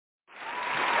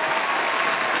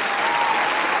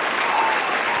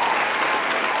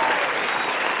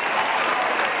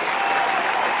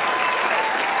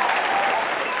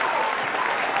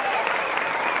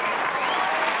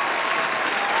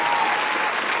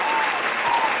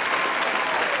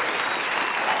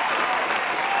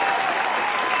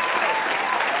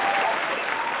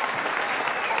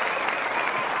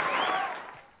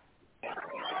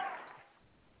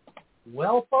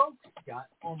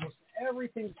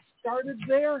started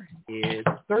there. It's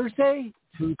Thursday,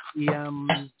 2 p.m.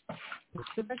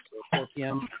 Pacific, or 4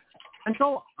 p.m.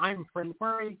 Central. I'm Frank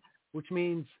Murray, which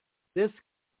means this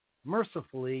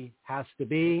mercifully has to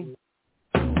be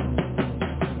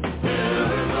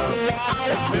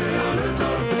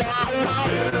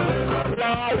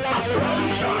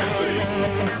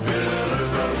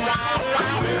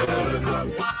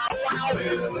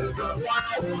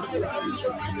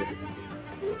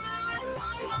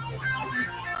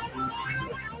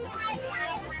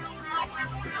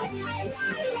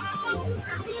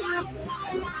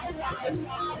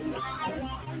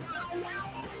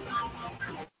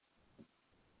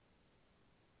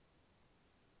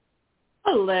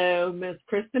Hello, Miss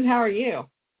Kristen. How are you?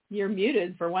 You're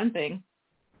muted for one thing.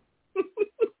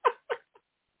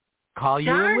 Call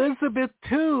you Elizabeth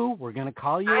too. We're going to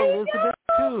call you Elizabeth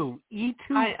too. E2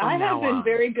 I have been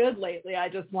very good lately. I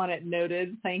just want it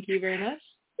noted. Thank you very much.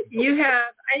 You have.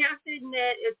 I have to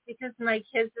admit, it's because my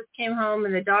kids just came home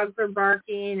and the dogs were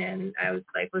barking, and I was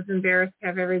embarrassed to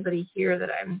have everybody hear that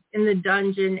I'm in the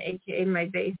dungeon, aka my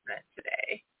basement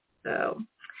today. So,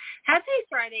 happy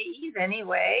Friday Eve,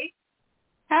 anyway.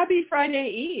 Happy Friday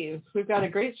Eve. We've got a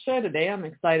great show today, I'm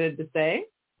excited to say.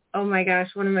 Oh my gosh,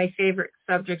 one of my favorite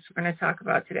subjects we're going to talk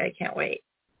about today. I can't wait.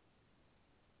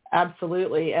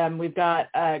 Absolutely. We've got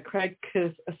Craig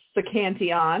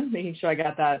Sacanti on, making sure I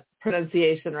got that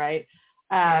pronunciation right,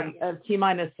 of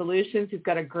T-Minus Solutions. He's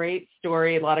got a great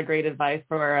story, a lot of great advice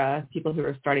for people who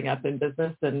are starting up in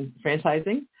business and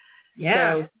franchising.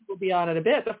 Yeah. So we'll be on it a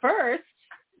bit. But first,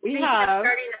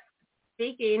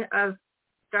 Speaking of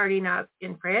starting up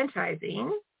in franchising,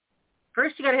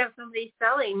 first you got to have somebody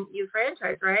selling you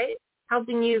franchise, right?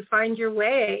 Helping you find your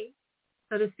way,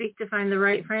 so to speak, to find the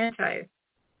right franchise.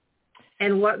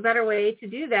 And what better way to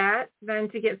do that than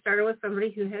to get started with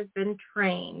somebody who has been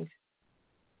trained?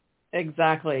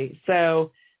 Exactly.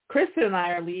 So Kristen and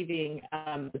I are leaving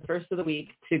the first of the week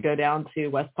to go down to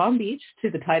West Palm Beach to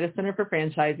the Titus Center for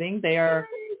Franchising. They are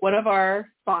one of our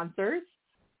sponsors,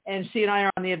 and she and I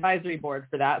are on the advisory board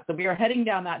for that. So we are heading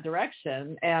down that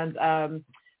direction. And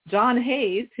John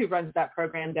Hayes, who runs that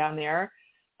program down there,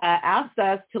 asked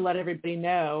us to let everybody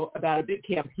know about a boot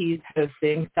camp he's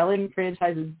hosting, Selling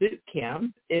Franchises Boot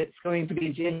Camp. It's going to be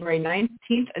January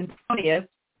 19th and 20th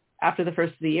after the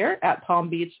first of the year at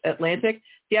Palm Beach Atlantic.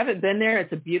 If you haven't been there,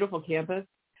 it's a beautiful campus.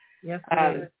 Yes,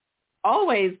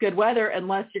 always good weather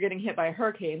unless you're getting hit by a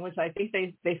hurricane, which I think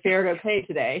they fared okay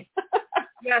today.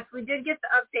 Yes, we did get the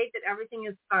update that everything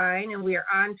is fine and we are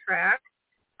on track.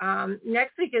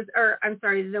 Next week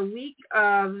the week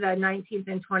of the 19th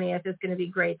and 20th is going to be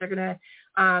great. They're going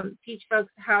to teach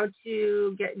folks how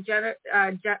to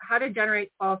how to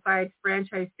generate qualified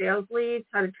franchise sales leads,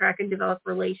 how to track and develop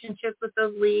relationships with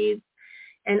those leads,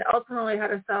 and ultimately how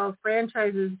to sell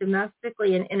franchises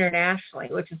domestically and internationally,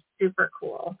 which is super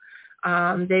cool.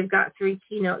 They've got 3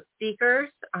 keynote speakers.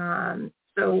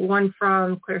 So one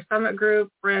from Clear Summit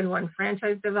Group, Brand One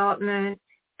Franchise Development,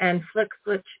 and Flick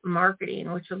Switch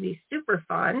Marketing, which will be super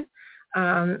fun.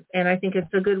 And I think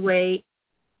it's a good way,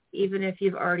 even if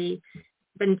you've already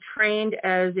been trained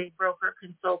as a broker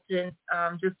consultant,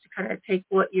 just to kind of take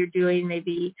what you're doing,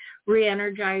 maybe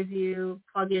re-energize you,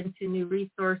 plug into new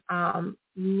resource,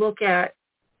 look at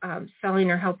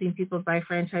selling or helping people buy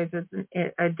franchises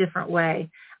in a different way.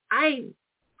 I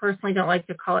personally don't like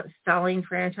to call it selling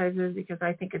franchises because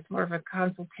I think it's more of a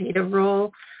consultative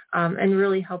role, and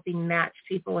really helping match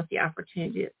people with the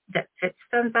opportunity that fits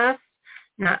them best,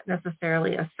 not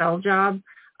necessarily a sell job.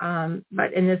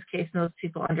 But in this case, most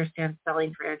people understand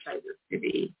selling franchises to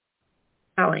be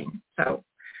selling. So,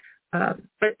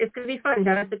 but it's going to be fun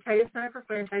down at the Titus Center for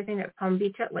Franchising at Palm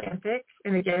Beach Atlantic,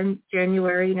 and again,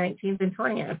 January 19th and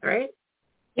 20th, right?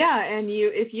 Yeah, and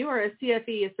if you are a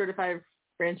CFE, a certified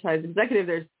franchise executive,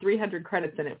 there's 300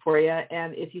 credits in it for you.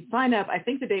 And if you sign up, I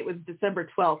think the date was December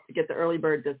 12th to get the early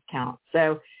bird discount.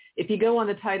 So if you go on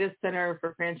the Titus Center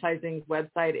for Franchising's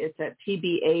website, it's at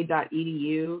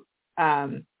tba.edu.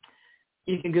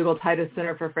 You can Google Titus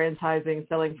Center for Franchising,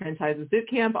 Selling Franchises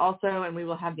Bootcamp also, and we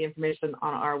will have the information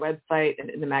on our website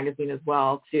and in the magazine as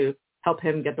well to help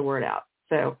him get the word out.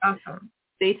 So awesome.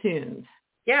 Stay tuned.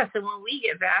 Yeah, so when we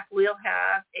get back, we'll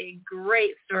have a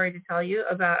great story to tell you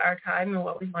about our time and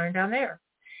what we learned down there.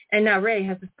 And now Ray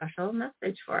has a special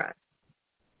message for us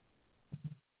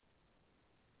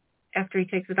after he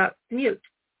takes it up mute.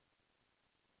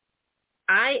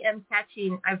 I am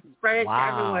catching, I've spread it to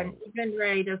everyone. Even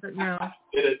Ray doesn't know.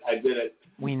 I did it.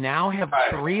 We now have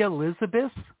 3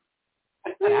 Elizabeths?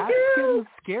 That's getting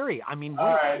scary. I mean,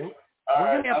 we're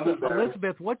going to have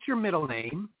Elizabeth, what's your middle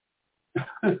name?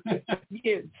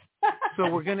 So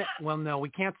we're going to, well, no, we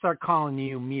can't start calling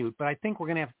you Mute, but I think we're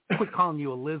going to have to quit calling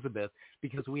you Elizabeth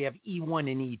because we have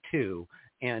E1 and E2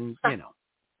 and, you know.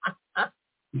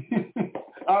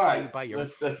 All right,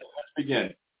 let's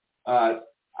begin.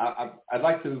 I'd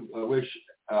like to wish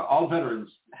all veterans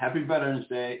happy Veterans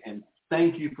Day and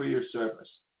thank you for your service.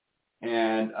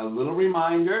 And a little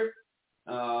reminder,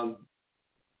 I've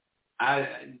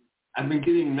been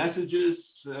getting messages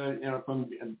from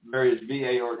various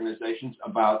VA organizations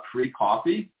about free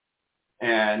coffee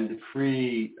and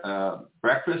free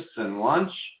breakfast and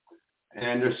lunch.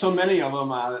 And there's so many of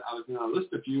them. I was going to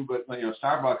list a few, but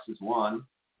Starbucks is one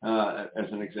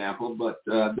as an example. But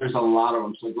there's a lot of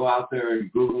them. So go out there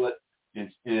and Google it.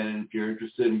 And if you're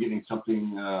interested in getting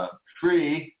something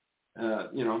free,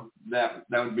 that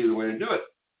would be the way to do it.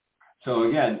 So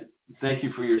again, thank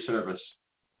you for your service.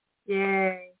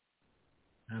 Yay.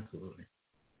 Absolutely.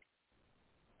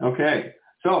 Okay,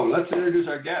 so let's introduce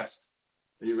our guest.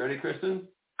 Are you ready, Kristen?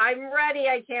 I'm ready.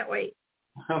 I can't wait.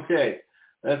 Okay,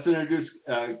 let's introduce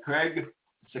Craig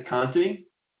Ciconte.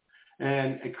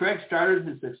 And Craig started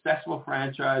his successful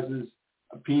franchises,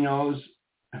 Pinot's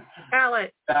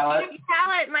Palette,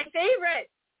 my favorite.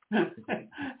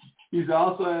 He's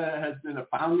also has been a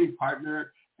founding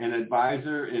partner and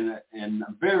advisor in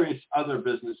various other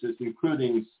businesses,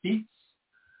 including Seats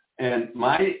and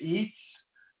My Eats,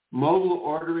 mobile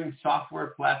ordering software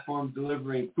platform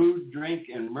delivering food, drink,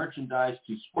 and merchandise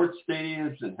to sports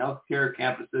stadiums and healthcare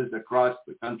campuses across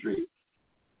the country.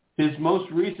 His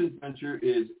most recent venture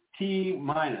is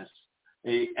T-Minus,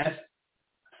 a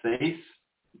SaaS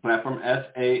platform,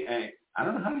 S-A-A. I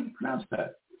don't know how you pronounce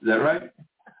that. Is that right?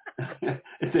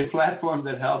 It's a platform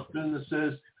that helps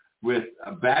businesses with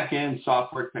back-end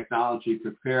software technology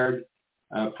prepared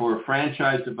for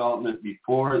franchise development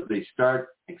before they start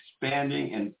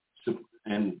expanding and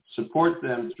support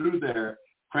them through their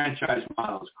franchise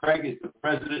models. Craig is the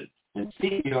president and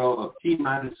CEO of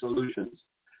T-Minus Solutions.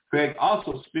 Craig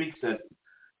also speaks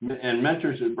and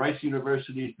mentors at Bryce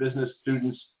University's business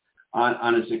students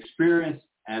on his experience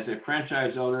as a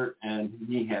franchise owner, and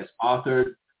he has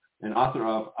author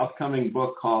of upcoming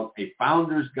book called A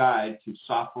Founder's Guide to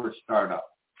Software Startup.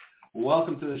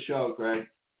 Welcome to the show, Craig.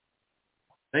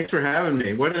 Thanks for having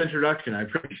me. What an introduction. I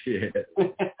appreciate it.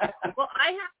 Well,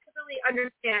 I have to really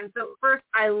understand. So first,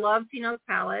 I love Pinot's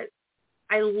Palette,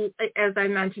 as I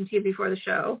mentioned to you before the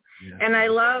show. Yeah. And I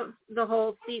love the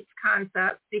whole Seats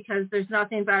concept because there's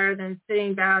nothing better than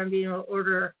sitting down and being able to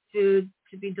order food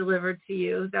to be delivered to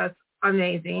you. That's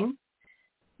amazing.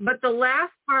 But the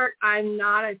last part, I'm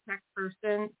not a tech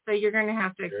person, so you're going to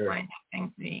have to explain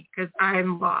things to me because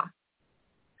I'm lost.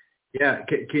 Yeah,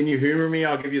 can you humor me?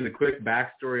 I'll give you the quick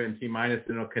backstory on T-Minus,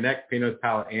 and it'll connect Pinot's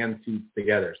Palette and Seats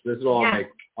together. So this will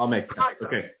all make sense. Awesome.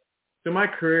 Okay. So my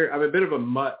career, I'm a bit of a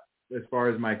mutt as far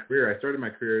as my career. I started my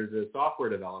career as a software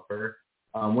developer,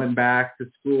 went back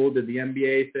to school, did the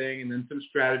MBA thing, and then some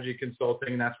strategy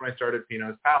consulting, and that's when I started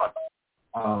Pinot's Palette.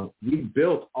 We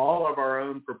built all of our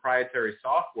own proprietary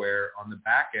software on the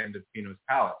back end of Pinot's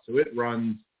Palette. So it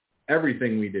runs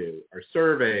everything we do, our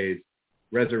surveys,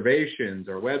 reservations,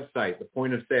 our website, the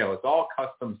point of sale. It's all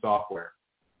custom software.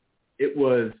 It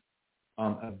was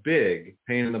a big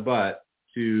pain in the butt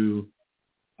to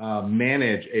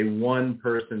manage a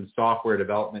one-person software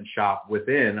development shop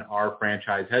within our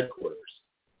franchise headquarters.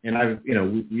 And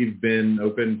we've been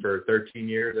open for 13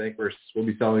 years. I think we'll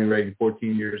be celebrating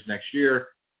 14 years next year.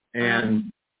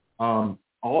 And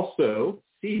also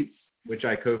Seats, which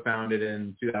I co-founded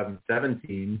in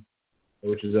 2017,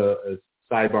 which is a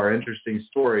sidebar interesting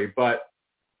story, but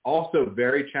also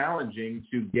very challenging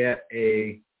to get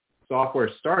a software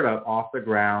startup off the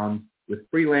ground with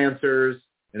freelancers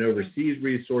and overseas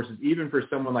resources. Even for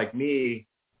someone like me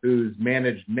who's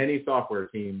managed many software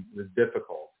teams, it was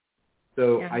difficult.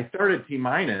 So I started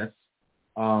T-Minus.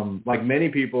 Like many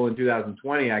people in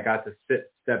 2020, I got to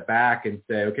step back and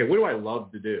say, okay, what do I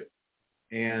love to do?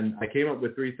 And I came up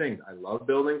with three things. I love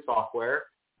building software,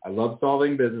 I love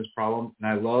solving business problems, and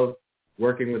I love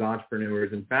working with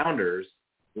entrepreneurs and founders,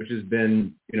 which has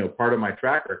been, part of my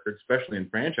track record, especially in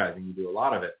franchising. You do a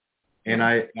lot of it. And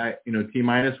I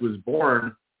T-Minus was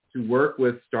born to work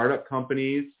with startup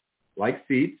companies like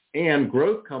Seats and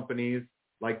growth companies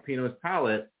like Pinot's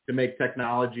Palette to make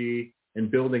technology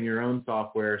and building your own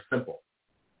software simple.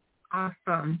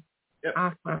 Awesome. Yep.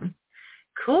 Awesome.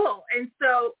 Cool. And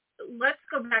so let's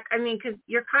go back. I mean, because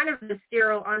you're kind of the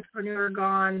serial entrepreneur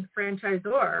gone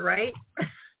franchisor, right?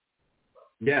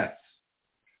 Yes.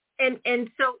 And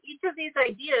so each of these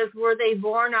ideas, were they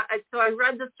born? So I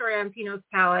read the story on Pinot's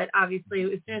Palette. Obviously,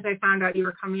 as soon as I found out you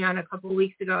were coming on a couple of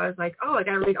weeks ago, I was like, oh, I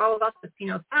got to read all about this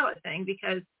Pinot's Palette thing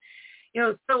because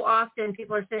so often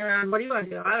people are sitting around, what do you want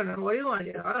to do? I don't know. What do you want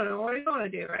to do? I don't know. What do you want to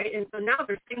do? Right? And so now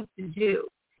there's things to do.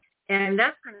 And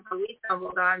that's kind of how we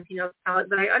stumbled on Pinot's Palette.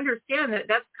 But I understand that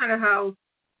that's kind of how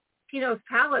Pinot's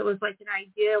Palette was like an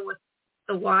idea with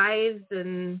the wives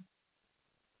and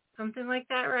something like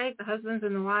that, right? The husbands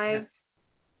and the wives.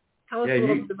 Tell us a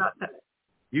little bit about that.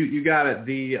 You got it.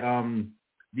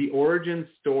 The origin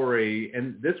story,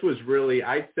 and this was really,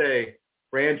 I'd say,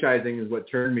 franchising is what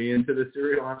turned me into the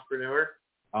serial entrepreneur.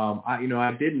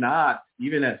 I did not,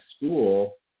 even at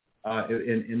school,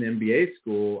 in MBA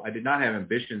school, I did not have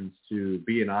ambitions to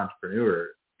be an entrepreneur.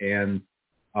 And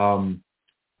my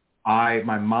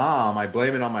mom, I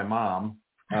blame it on my mom.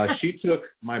 She took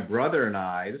my brother and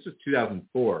I, this was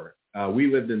 2004. We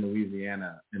lived in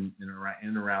Louisiana in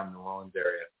around New Orleans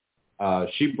area.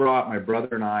 She brought my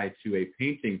brother and I to a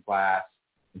painting class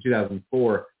in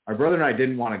 2004. My brother and I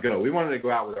didn't want to go. We wanted to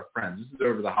go out with our friends. This is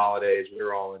over the holidays. We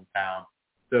were all in town.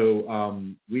 So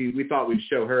we thought we'd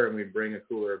show her and we'd bring a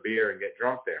cooler of beer and get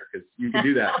drunk there because you can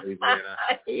do that in Louisiana.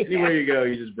 Yeah. Anywhere you go,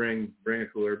 you just bring a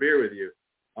cooler of beer with you.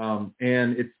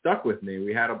 And it stuck with me.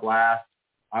 We had a blast.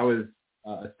 I was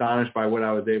astonished by what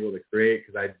I was able to create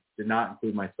because I did not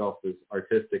include myself as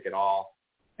artistic at all.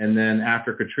 And then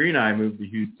after Katrina, I moved to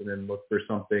Houston and looked for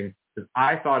something because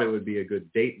I thought it would be a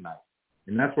good date night.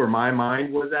 And that's where my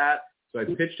mind was at. So I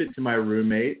pitched it to my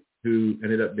roommate, who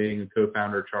ended up being a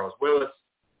co-founder, Charles Willis.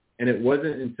 And it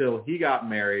wasn't until he got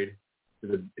married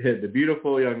to the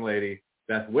beautiful young lady,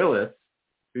 Beth Willis,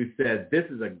 who said, this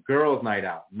is a girls' night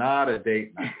out, not a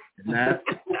date night. And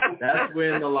that's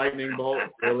when the lightning bolt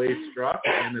really struck.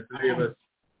 And the three of us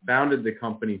founded the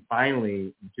company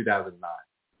finally in 2009.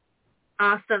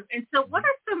 Awesome. And so what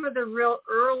are some of the real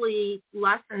early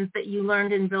lessons that you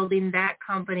learned in building that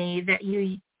company that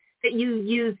you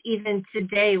use even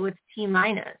today with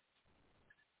T-Minus?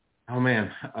 Oh,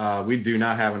 man, we do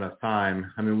not have enough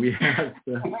time. I mean, we have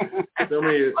so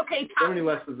many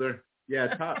lessons there.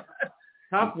 Yeah,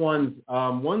 top ones.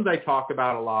 Ones I talk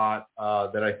about a lot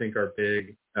that I think are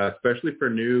big, especially for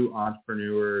new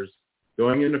entrepreneurs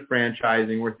going into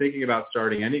franchising. We're thinking about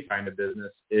starting any kind of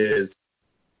business is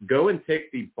go and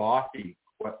take the BOSSI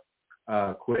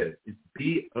quiz. It's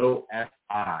BOSI.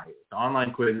 It's an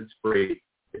online quiz. It's free.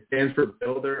 It stands for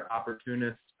Builder,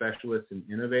 Opportunist, Specialist, and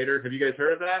Innovator. Have you guys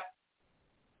heard of that?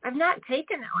 I've not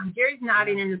taken that one. Jerry's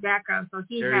nodding in the background, so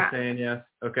he Jerry's has. saying yes.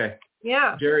 Okay.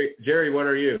 Yeah. Jerry, what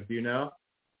are you? Do you know?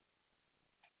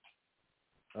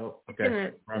 Oh, okay.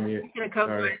 From you.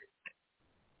 Sorry.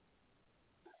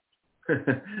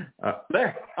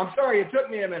 There. I'm sorry. It took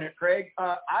me a minute, Craig.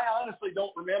 I honestly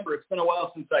don't remember. It's been a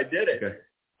while since I did it. Okay.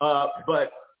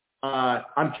 But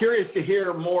I'm curious to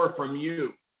hear more from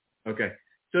you. Okay.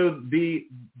 So the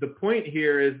point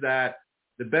here is that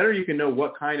the better you can know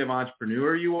what kind of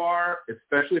entrepreneur you are,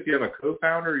 especially if you have a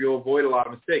co-founder, you'll avoid a lot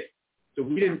of mistakes. So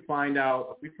we didn't find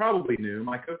out. We probably knew.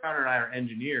 My co-founder and I are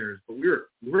engineers, but we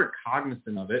were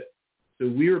cognizant of it. So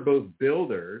we were both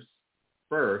builders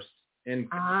first and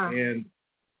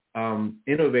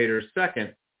innovators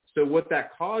second. So what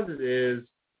that causes is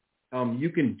you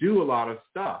can do a lot of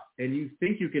stuff, and you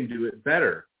think you can do it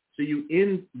better. So you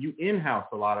in-house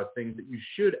a lot of things that you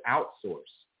should outsource.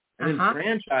 And in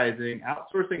franchising,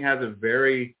 outsourcing has a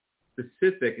very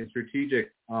specific and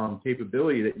strategic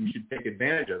capability that you should take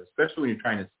advantage of, especially when you're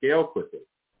trying to scale quickly.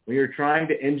 When you're trying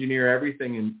to engineer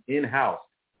everything in-house,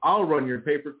 I'll run your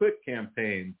pay-per-click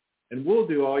campaign, and we'll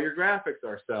do all your graphics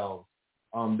ourselves.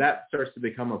 That starts to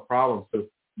become a problem. So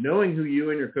knowing who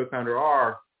you and your co-founder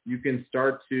are, you can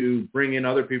start to bring in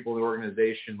other people in the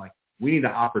organization. Like, we need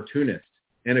an opportunist.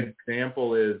 An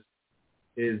example is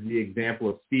the example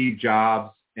of Steve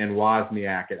Jobs and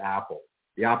Wozniak at Apple.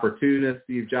 The opportunist,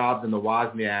 Steve Jobs, and the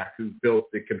Wozniak who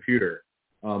built the computer.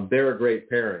 They're a great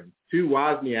pairing. Two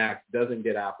Wozniaks doesn't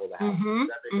get Apple to happen. Does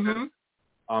that make sense?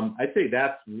 I'd say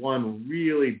that's one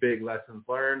really big lesson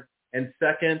learned. And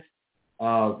second,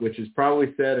 which is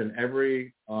probably said in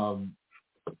every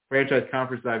franchise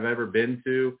conference I've ever been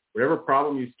to, whatever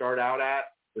problem you start out at,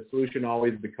 the solution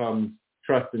always becomes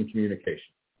trust and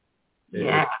communication.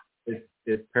 Yeah.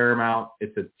 It's paramount.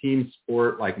 It's a team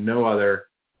sport like no other.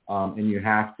 And you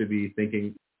have to be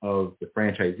thinking of the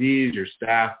franchisees, your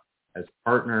staff as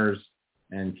partners,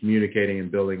 and communicating and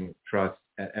building trust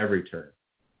at every turn.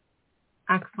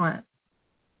 Excellent.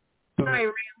 Sorry,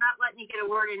 Ray, I'm not letting you get a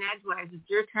word in edgewise. It's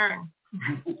your turn.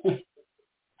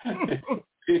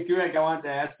 Greg, I wanted to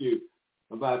ask you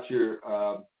about your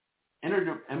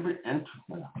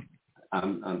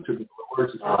I'm tripping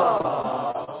over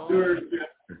words.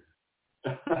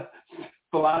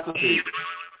 Philosophy.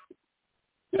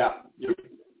 Yeah,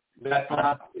 that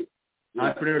philosophy.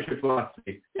 Entrepreneurship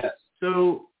philosophy. Yes.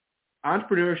 So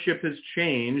entrepreneurship has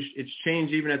changed. It's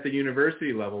changed even at the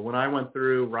university level. When I went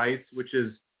through Rice, which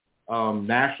is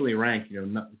nationally ranked,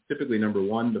 typically number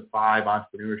 1 to 5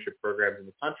 entrepreneurship programs in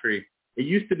the country, it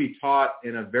used to be taught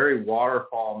in a very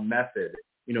waterfall method.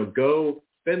 Go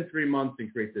spend 3 months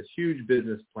and create this huge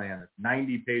business plan that's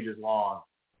 90 pages long,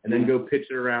 and then go pitch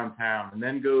it around town, and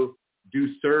then go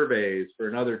do surveys for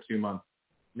another 2 months.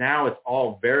 Now it's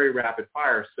all very rapid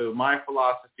fire. So my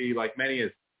philosophy, like many,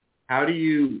 is how do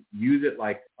you use it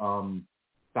like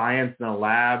science in a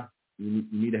lab? You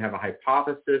need to have a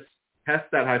hypothesis,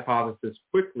 test that hypothesis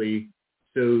quickly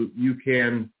so you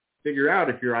can figure out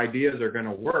if your ideas are going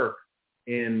to work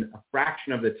in a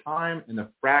fraction of the time and a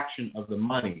fraction of the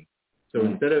money. So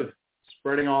instead of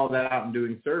spreading all that out and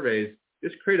doing surveys,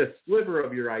 just create a sliver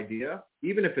of your idea,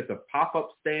 even if it's a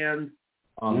pop-up stand,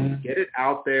 get it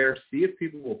out there, see if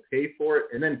people will pay for it,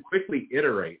 and then quickly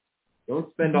iterate.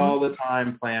 Don't spend all the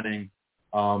time planning,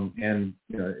 and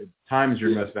time is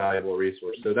your most valuable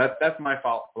resource. So that's my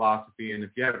philosophy. And if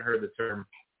you haven't heard the term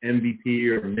MVP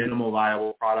or minimal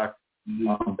viable product,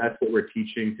 that's what we're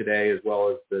teaching today, as well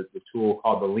as the tool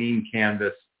called the Lean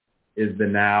Canvas is the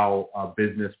now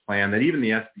business plan that even the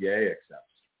SBA accepts.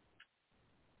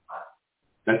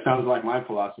 That sounds like my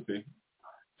philosophy.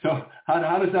 So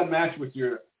how does that match with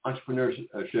your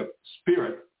entrepreneurship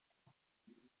spirit?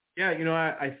 Yeah,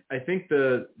 I think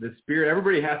the spirit,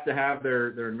 everybody has to have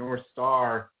their North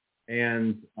Star,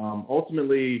 and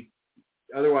ultimately,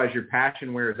 otherwise your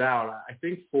passion wears out. I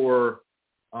think for,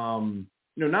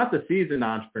 not the seasoned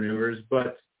entrepreneurs,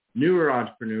 but newer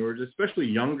entrepreneurs, especially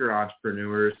younger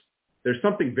entrepreneurs, there's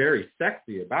something very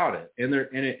sexy about it, and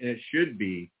it should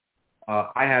be.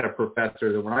 I had a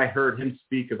professor that when I heard him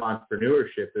speak of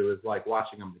entrepreneurship, it was like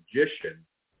watching a magician.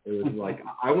 It was like,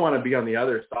 I want to be on the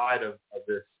other side of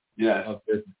this, of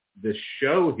this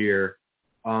show here.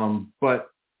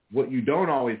 But what you don't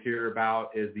always hear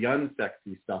about is the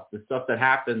unsexy stuff, the stuff that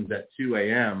happens at 2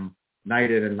 a.m.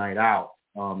 night in and night out,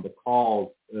 the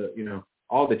calls,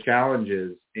 all the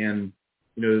challenges. And,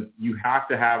 you have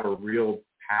to have a real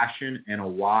passion and a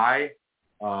why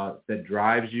that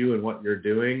drives you and what you're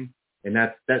doing. And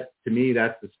that to me,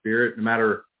 that's the spirit, no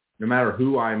matter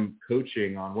who I'm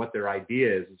coaching on what their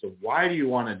idea is. So why do you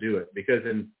want to do it? Because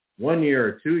in 1 year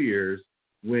or 2 years,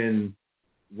 when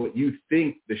what you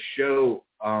think the show,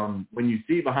 when you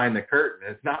see behind the curtain,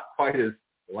 it's not quite as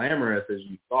glamorous as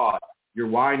you thought, your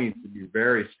why needs to be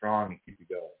very strong and keep you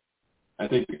going. I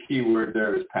think the key word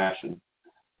there is passion.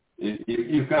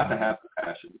 You've got to have the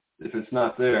passion. If it's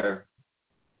not there,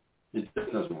 it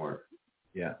just doesn't work.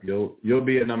 Yeah, you'll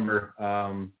be a number.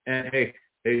 And hey,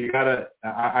 you gotta.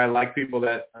 I like people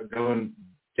that go and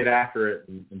get after it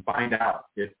and find out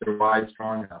if their why is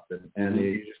strong enough, and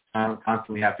you just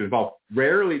constantly have to evolve.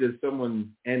 Rarely does someone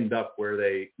end up where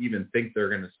they even think they're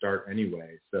going to start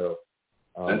anyway. So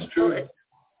that's true.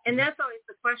 And that's always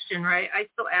the question, right? I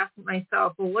still ask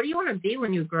myself, well, what do you want to be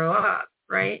when you grow up,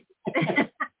 right?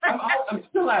 I'm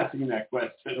still asking that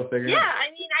question. Yeah,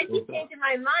 I keep changing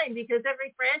my mind because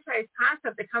every franchise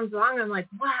concept that comes along, I'm like,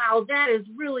 wow, that is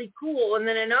really cool. And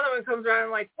then another one comes around,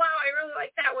 I'm like, wow, I really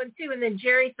like that one too. And then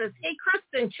Jerry says, hey,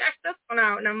 Kristen, check this one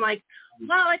out. And I'm like,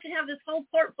 wow, I can have this whole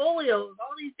portfolio of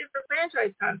all these different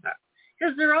franchise concepts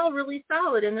because they're all really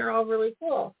solid and they're all really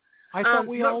cool. I thought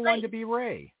we all wanted to be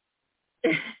Ray.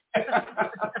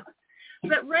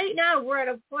 But right now we're at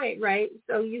a point, right?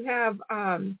 So you have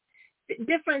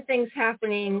different things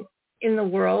happening in the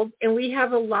world, and we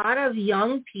have a lot of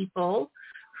young people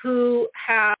who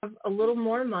have a little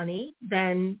more money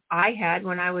than I had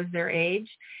when I was their age,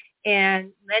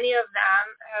 and many of them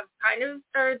have kind of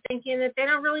started thinking that they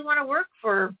don't really want to work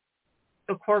for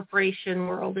the corporation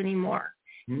world anymore.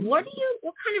 Mm-hmm. What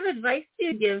kind of advice do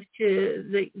you give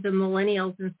to the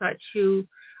millennials and such who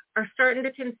are starting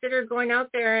to consider going out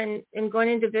there and going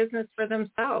into business for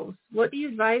themselves? What do you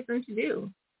advise them to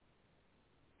do?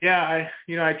 Yeah,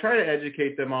 I try to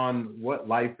educate them on what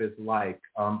life is like.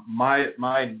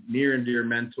 My near and dear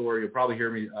mentor, you'll probably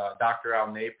hear me, Dr. Al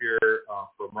Napier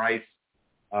from Rice.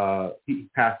 He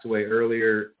passed away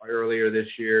earlier this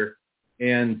year,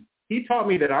 and he taught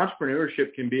me that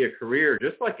entrepreneurship can be a career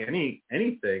just like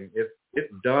anything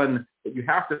if done, but you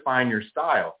have to find your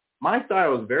style. My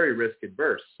style is very risk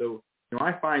adverse, so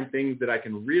I find things that I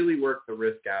can really work the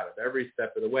risk out of every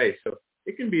step of the way. So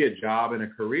it can be a job and a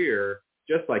career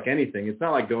just like anything. It's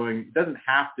not like it doesn't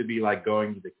have to be like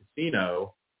going to the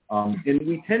casino. And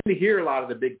we tend to hear a lot of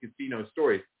the big casino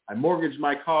stories. I mortgaged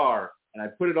my car and I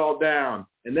put it all down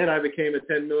and then I became a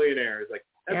 10 millionaire. It's like,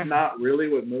 that's not really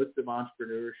what most of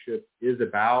entrepreneurship is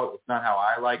about. It's not how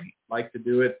I like to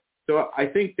do it. So I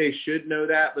think they should know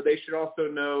that, but they should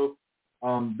also know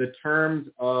the terms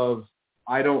of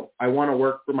I want to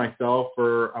work for myself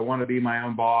or I want to be my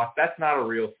own boss. That's not a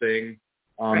real thing.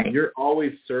 Right. You're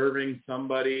always serving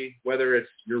somebody, whether it's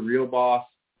your real boss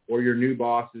or your new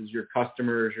bosses, your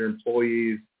customers, your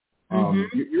employees.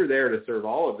 You're there to serve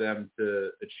all of them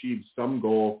to achieve some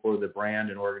goal for the brand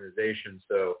and organization.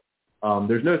 So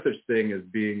there's no such thing as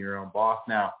being your own boss.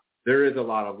 Now, there is a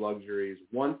lot of luxuries.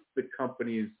 Once the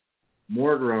company's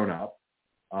more grown up,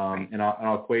 and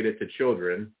I'll equate it to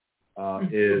children,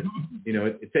 is,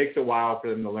 it takes a while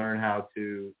for them to learn how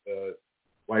to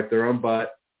wipe their own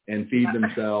butt and feed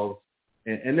themselves.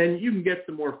 And then you can get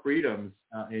some more freedoms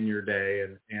in your day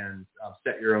and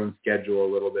set your own schedule a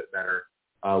little bit better,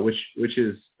 which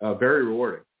is very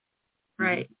rewarding.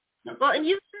 Right. Well, and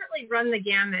you've certainly run the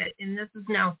gamut, and this is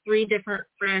now 3 different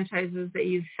franchises that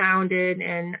you've founded,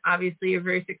 and obviously you're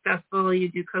very successful. You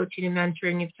do coaching and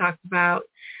mentoring you've talked about.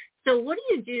 So what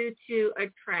do you do to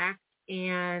attract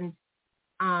and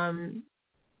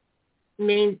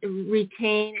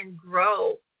retain and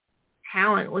grow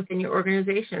talent within your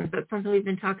organizations? That's something we've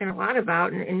been talking a lot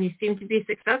about, and you seem to be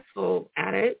successful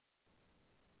at it.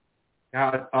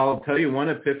 Yeah, I'll tell you one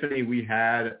epiphany we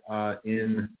had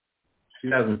in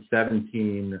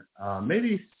 2017,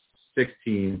 maybe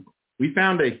 16. We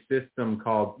found a system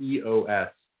called EOS.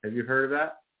 Have you heard of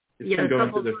that? It's been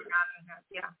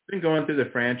going through the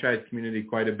franchise community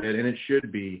quite a bit, and it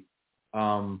should be.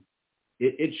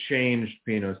 It changed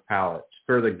Pino's Palette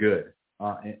for the good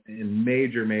in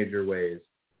major, major ways.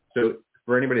 So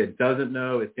for anybody that doesn't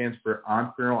know, it stands for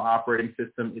Entrepreneurial Operating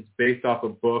System. It's based off a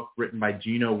book written by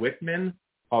Gino Wickman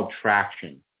called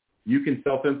Traction. You can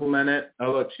self-implement it.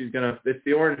 Oh, look, it's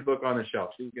the orange book on the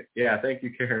shelf. Thank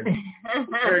you, Karen.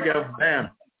 There you go. Bam.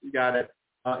 You got it.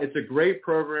 It's a great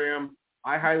program.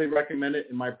 I highly recommend it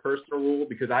in my personal role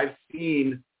because I've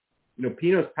seen,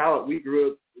 Pino's Palette, we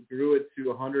grew it to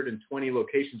 120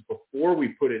 locations before we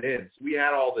put it in. So we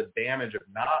had all the damage of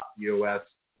not EOS,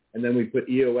 and then we put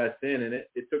EOS in, and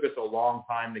it took us a long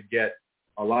time to get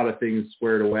a lot of things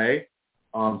squared away.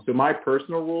 So my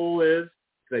personal rule is,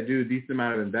 because I do a decent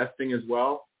amount of investing as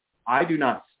well, I do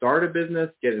not start a business,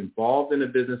 get involved in a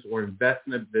business, or invest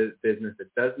in a business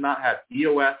that does not have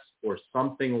EOS or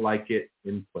something like it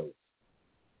in place.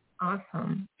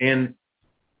 Awesome. And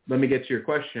let me get to your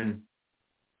question.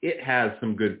 It has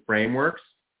some good frameworks,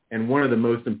 and one of the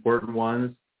most important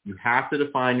ones, you have to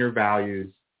define your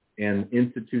values and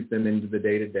institute them into the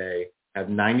day-to-day, have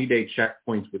 90-day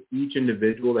checkpoints with each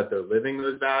individual that they're living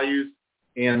those values,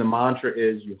 and the mantra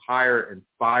is you hire and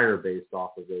fire based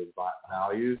off of those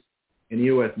values, and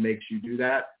EOS makes you do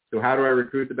that. So how do I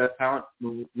recruit the best talent?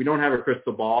 We don't have a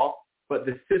crystal ball, but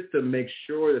the system makes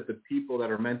sure that the people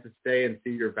that are meant to stay and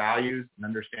see your values and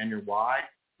understand your why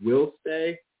will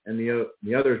stay, and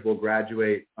the others will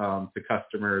graduate to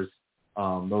customers.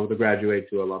 They'll graduate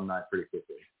to alumni pretty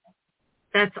quickly.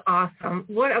 That's awesome.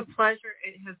 What a pleasure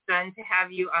it has been to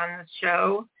have you on the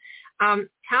show.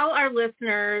 Tell our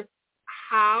listeners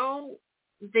how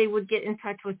they would get in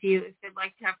touch with you if they'd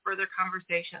like to have further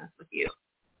conversations with you.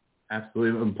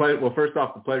 Absolutely. Well, first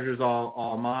off, the pleasure is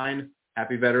all mine.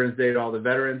 Happy Veterans Day to all the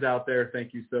veterans out there.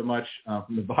 Thank you so much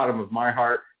from the bottom of my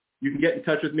heart. You can get in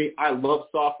touch with me. I love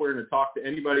software and to talk to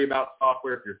anybody about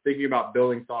software. If you're thinking about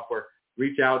building software,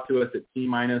 reach out to us at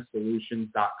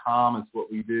T-solutions.com. It's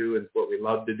what we do. It's what we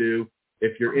love to do.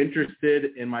 If you're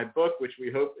interested in my book, which we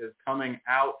hope is coming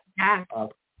out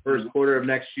first quarter of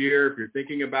next year, if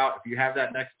you have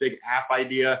that next big app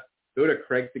idea, go to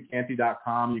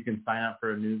CraigSicanti.com. You can sign up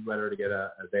for a newsletter to get an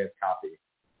advanced copy.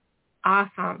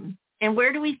 Awesome. And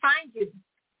where do we find you?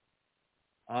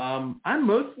 I'm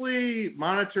mostly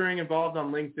monitoring involved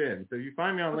on LinkedIn. So if you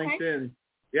find me on LinkedIn,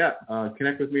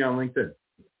 connect with me on LinkedIn.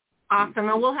 Awesome.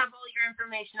 And we'll have all your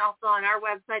information also on our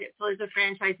website at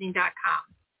pillarsofranchising.com.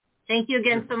 Thank you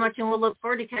again so much, and we'll look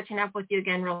forward to catching up with you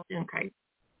again real soon, Craig.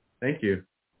 Thank you.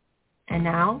 And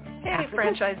now, hey,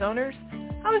 franchise owners,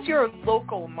 how is your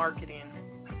local marketing?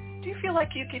 Do you feel like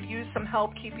you could use some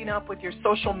help keeping up with your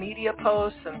social media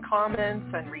posts and comments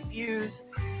and reviews?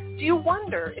 Do you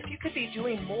wonder if you could be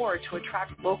doing more to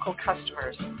attract local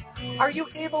customers? Are you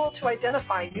able to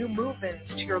identify new move-ins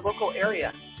to your local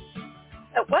area?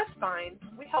 At Westbine,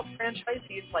 we help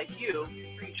franchisees like you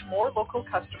reach more local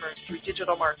customers through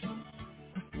digital marketing.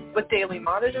 With daily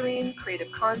monitoring, creative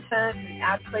content,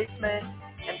 ad placement,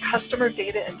 and customer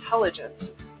data intelligence,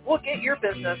 we'll get your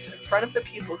business in front of the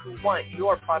people who want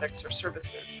your products or services.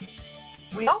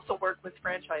 We also work with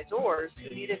franchisors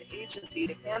who need an agency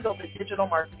to handle the digital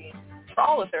marketing for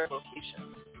all of their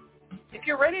locations. If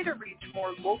you're ready to reach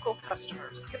more local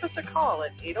customers, give us a call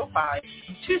at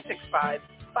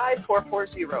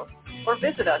 805-265-5440 or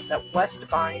visit us at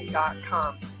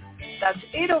westvine.com. That's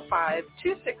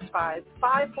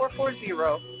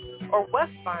 805-265-5440 or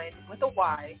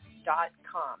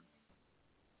westvine.com.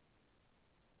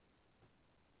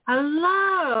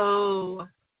 Hello.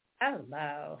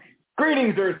 Hello.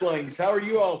 Greetings, Earthlings. How are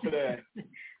you all today?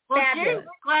 Well, Fabulous. Jerry, we're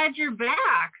glad you're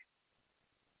back.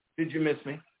 Did you miss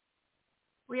me?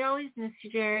 We always miss you,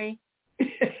 Jerry.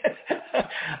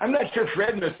 I'm not sure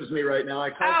Fred misses me right now. I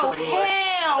called Oh, someone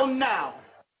hell no.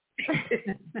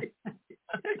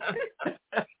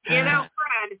 You know,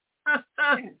 Fred.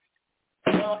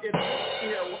 Well,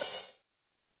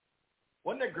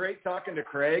 wasn't it great talking to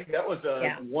Craig? That was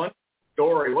one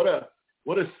story. What a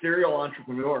serial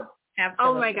entrepreneur. Absolutely.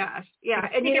 Oh my gosh. Yeah.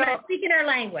 And speaking our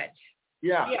language.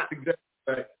 Yeah, exactly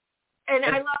right. And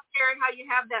I love, Jerry, how you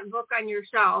have that book on your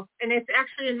shelf. And it's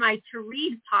actually in my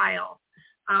to-read pile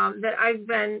that I've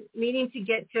been meaning to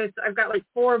get to. So I've got like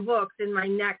 4 books in my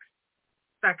next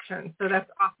section. So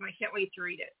that's awesome. I can't wait to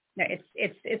read it. No,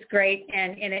 it's great,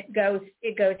 and it goes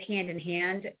hand in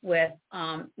hand with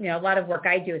a lot of work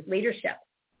I do is leadership.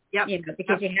 Yep.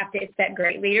 Because you have to, it's that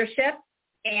great leadership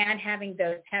and having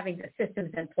the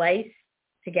systems in place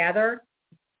together,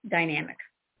 dynamic.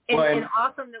 And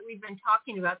awesome that we've been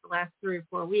talking about the last 3 or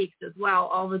 4 weeks as well,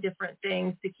 all the different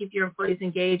things to keep your employees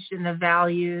engaged in the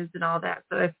values and all that.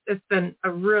 So it's been a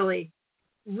really,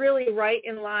 really right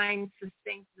in line,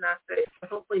 succinct message.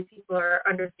 Hopefully people are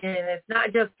understanding that it's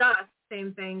not just us,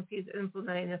 same things. He's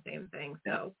implementing the same thing.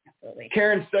 So absolutely.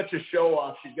 Karen's such a show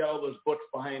off. She's got all those books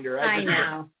behind her. I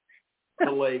know. The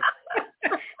lake.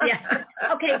 Yeah.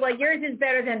 Okay. Well, yours is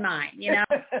better than mine.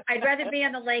 I'd rather be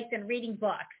on the lake than reading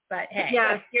books. But hey.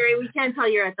 Yeah, Gary, we can tell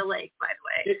you're at the lake, by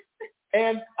the way.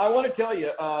 And I want to tell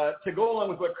you, to go along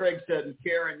with what Craig said, and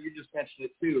Karen, you just mentioned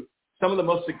it too. Some of the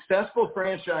most successful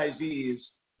franchisees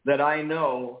that I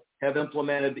know have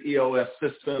implemented the EOS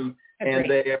system, and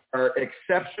they are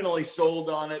exceptionally sold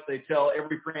on it. They tell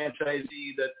every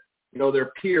franchisee that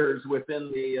their peers within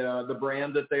the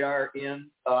brand that they are in,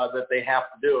 that they have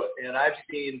to do it. And I've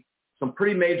seen some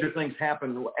pretty major things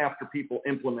happen after people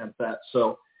implement that.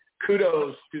 So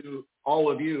kudos to all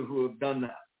of you who have done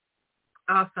that.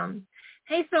 Awesome.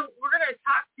 Hey, so we're going to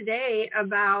talk today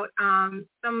about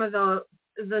some of the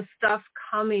stuff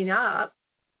coming up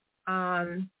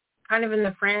kind of in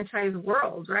the franchise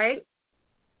world, right?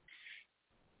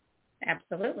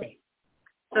 Absolutely.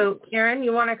 So, Karen,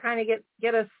 you want to kind of get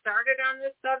us started on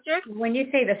this subject? When you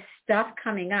say the stuff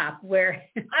coming up, where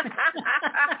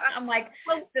I'm like,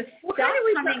 well, the stuff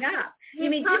coming up.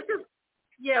 We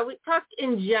talked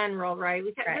in general, right?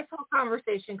 This whole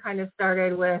conversation kind of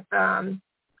started with a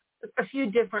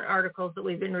few different articles that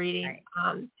we've been reading.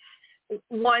 Right.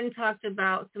 One talked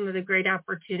about some of the great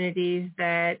opportunities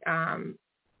that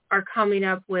are coming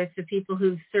up with the people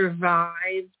who've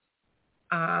survived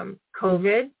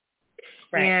COVID.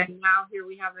 Right. And now here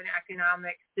we have an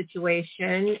economic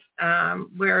situation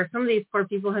where some of these poor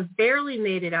people have barely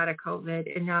made it out of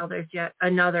COVID, and now there's yet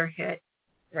another hit.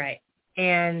 Right.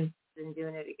 And then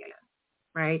doing it again.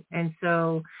 Right. And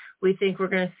so we think we're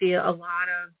going to see a lot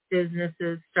of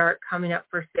businesses start coming up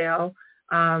for sale.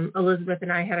 Elizabeth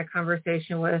and I had a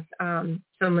conversation with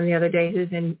someone the other day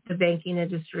who's in the banking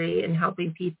industry and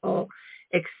helping people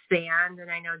expand.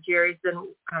 And I know Jerry's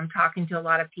been talking to a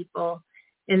lot of people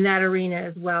in that arena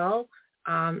as well.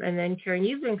 And then, Karen,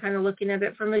 you've been kind of looking at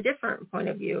it from a different point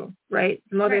of view, right?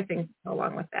 Some other things go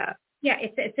along with that. Yeah,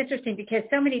 it's interesting because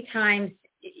so many times,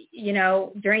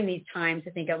 during these times,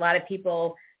 I think a lot of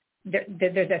people,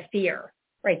 there's a fear,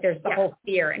 right? There's the whole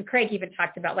fear. And Craig even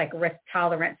talked about like risk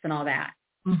tolerance and all that.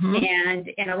 Mm-hmm.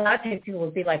 And a lot of times people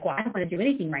will be like, well, I don't want to do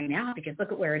anything right now because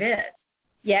look at where it is.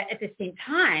 Yet at the same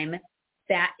time,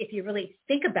 that if you really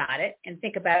think about it and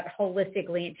think about it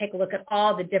holistically and take a look at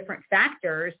all the different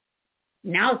factors,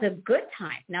 now's a good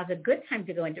time. Now's a good time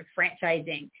to go into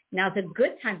franchising. Now's a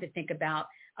good time to think about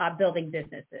building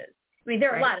businesses. I mean,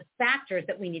 there are a lot of factors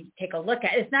that we need to take a look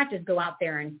at. It's not just go out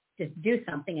there and just do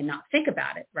something and not think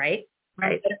about it, right?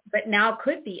 Right. But now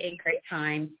could be a great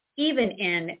time, even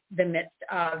in the midst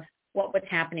of what's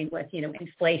happening with,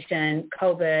 inflation,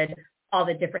 COVID, all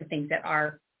the different things that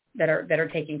are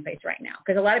taking place right now.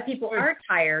 Because a lot of people are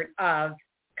tired of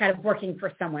kind of working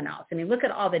for someone else. I mean, look at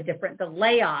all the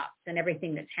layoffs and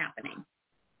everything that's happening.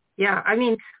 Yeah. I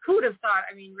mean, who would have thought,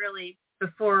 really,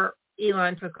 before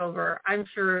Elon took over, I'm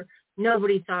sure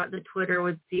nobody thought that Twitter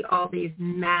would see all these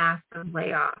massive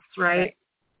layoffs, right?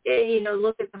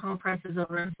 Look at the home prices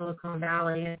over in Silicon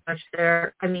Valley and such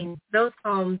there. Those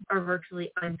homes are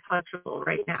virtually untouchable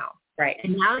right now. Right.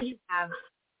 And now you have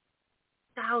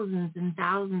thousands and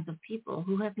thousands of people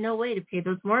who have no way to pay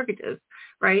those mortgages,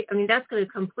 right? I mean, that's going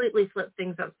to completely flip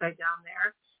things upside down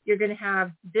there. You're going to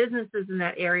have businesses in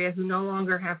that area who no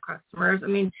longer have customers. I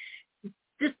mean,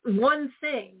 just one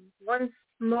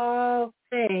small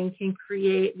thing can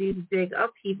create these big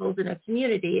upheavals in a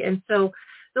community. And so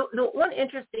the one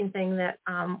interesting thing that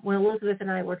when Elizabeth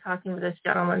and I were talking with this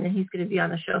gentleman, and he's going to be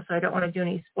on the show, so I don't want to do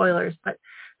any spoilers, but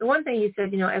the one thing he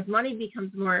said, as money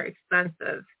becomes more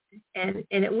expensive, and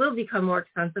it will become more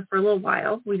expensive for a little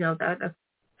while, we know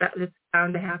that's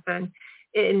bound to happen.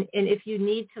 And if you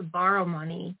need to borrow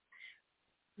money,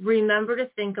 remember to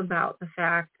think about the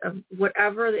fact of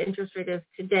whatever the interest rate is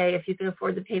today. If you can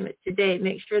afford the payment today,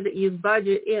 make sure that you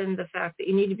budget in the fact that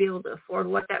you need to be able to afford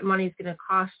what that money is going to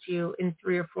cost you in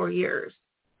 3 or 4 years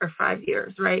or 5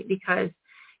 years, right? Because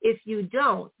if you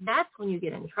don't, that's when you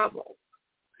get in trouble.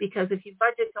 Because if you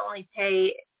budget to only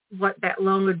pay what that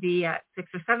loan would be at 6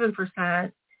 or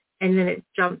 7%, and then it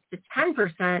jumps to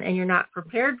 10% and you're not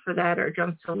prepared for that, or it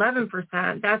jumps to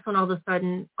 11%, that's when all of a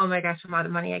sudden, oh my gosh, I'm out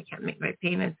of money, I can't make my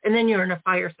payments. And then you're in a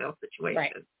fire sale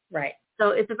situation. Right. So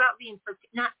it's about being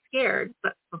not scared,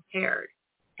 but prepared.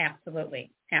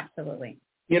 Absolutely.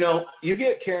 You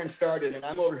get Karen started, and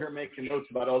I'm over here making notes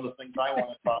about all the things I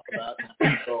want to talk about.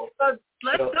 So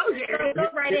let's go, Jerry. Go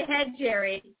right ahead,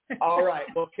 Jerry. All right.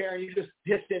 Well, Karen, you just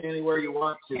pitch in anywhere you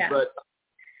want to. Yeah. But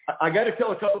I got to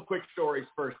tell a couple quick stories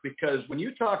first, because when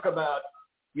you talk about,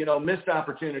 missed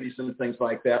opportunities and things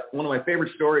like that, one of my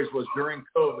favorite stories was during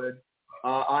COVID.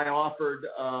 I offered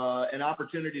an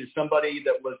opportunity to somebody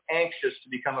that was anxious to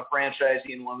become a franchisee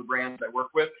in one of the brands I work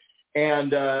with.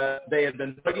 And they had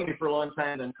been bugging me for a long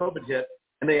time, then COVID hit,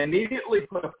 and they immediately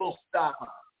put a full stop on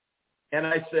it. And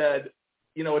I said,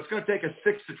 it's going to take us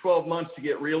 6 to 12 months to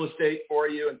get real estate for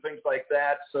you and things like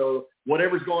that. So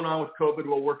whatever's going on with COVID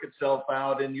will work itself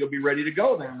out, and you'll be ready to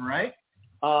go then, right?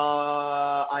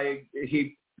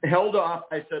 He held off.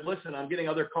 I said, listen, I'm getting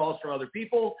other calls from other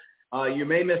people. You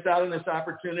may miss out on this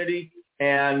opportunity.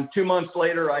 And 2 months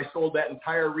later, I sold that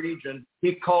entire region.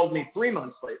 He called me 3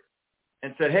 months later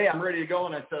and said, hey, I'm ready to go.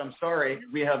 And I said, I'm sorry,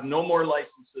 we have no more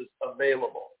licenses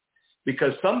available,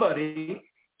 because somebody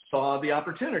saw the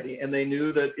opportunity and they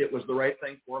knew that it was the right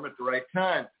thing for them at the right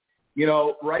time.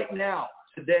 Right now,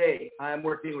 today, I'm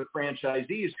working with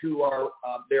franchisees who are,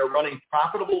 they're running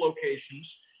profitable locations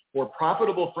or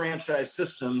profitable franchise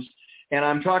systems. And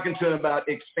I'm talking to them about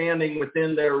expanding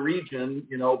within their region,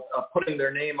 putting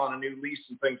their name on a new lease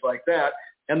and things like that.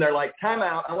 And they're like, time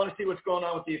out. I want to see what's going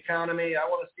on with the economy. I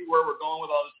want to see where we're going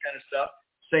with all this kind of stuff.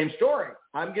 Same story.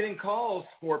 I'm getting calls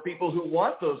for people who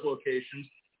want those locations.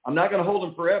 I'm not going to hold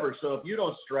them forever. So if you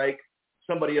don't strike,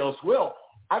 somebody else will.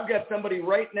 I've got somebody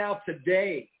right now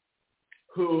today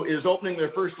who is opening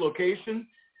their first location.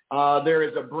 There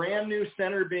is a brand new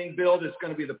center being built. It's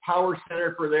going to be the power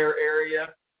center for their area.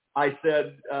 I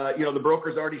said, the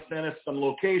broker's already sent us some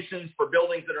locations for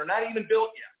buildings that are not even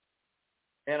built yet.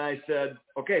 And I said,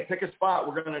 okay, pick a spot.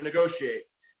 We're going to negotiate.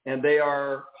 And they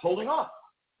are holding off.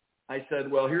 I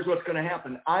said, well, here's what's going to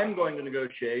happen. I'm going to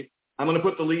negotiate. I'm going to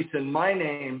put the lease in my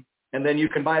name, and then you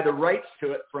can buy the rights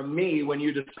to it from me when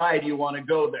you decide you want to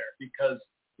go there, because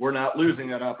we're not losing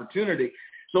that opportunity.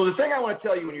 So the thing I want to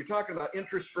tell you when you're talking about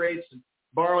interest rates and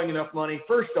borrowing enough money,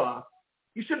 first off,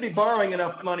 you should be borrowing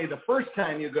enough money the first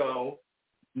time you go,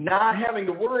 not having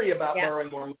to worry about borrowing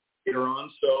more money later on.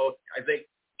 So I think,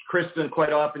 Kristen,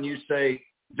 quite often you say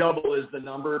double is the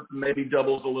number. Maybe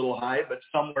double's a little high, but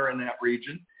somewhere in that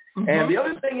region. Mm-hmm. And the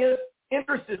other thing is,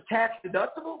 interest is tax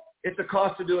deductible. It's a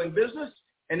cost of doing business.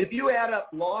 And if you add up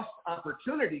lost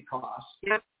opportunity costs,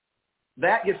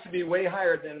 that gets to be way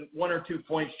higher than 1 or 2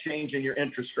 points change in your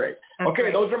interest rate.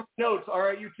 Okay, those are my notes. All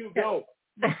right, you two go.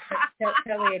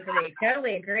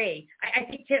 Totally agree. I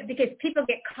think because people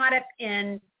get caught up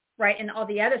in all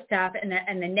the other stuff and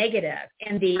the negative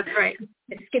and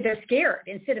they're scared.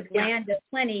 Instead of land of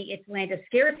plenty, it's land of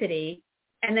scarcity,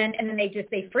 and then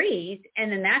they freeze,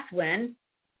 and then that's when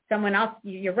someone else.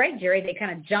 You're right, Jerry. They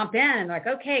kind of jump in and like,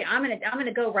 okay, I'm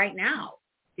gonna go right now.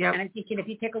 Yeah. And I'm thinking, if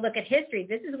you take a look at history,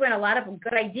 this is when a lot of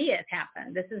good ideas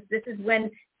happen. This is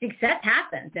when success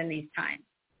happens in these times.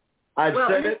 I've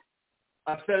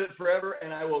said it forever,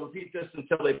 and I will repeat this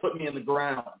until they put me in the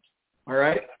ground. All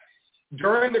right?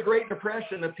 During the Great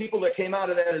Depression, the people that came out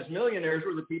of that as millionaires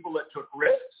were the people that took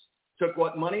risks, took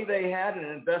what money they had and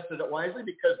invested it wisely,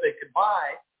 because they could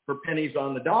buy for pennies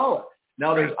on the dollar.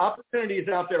 Now, there's opportunities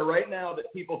out there right now that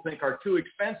people think are too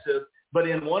expensive, but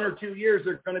in 1 or 2 years,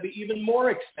 they're going to be even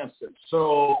more expensive.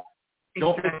 So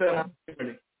don't miss that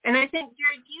opportunity. And I think,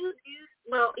 Jared,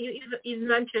 you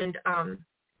mentioned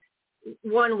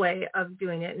one way of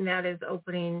doing it, and that is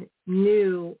opening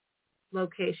new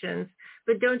locations.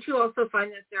 But don't you also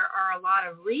find that there are a lot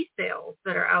of resales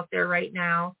that are out there right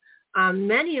now,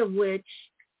 many of which,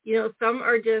 some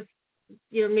are just,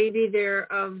 maybe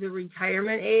they're of the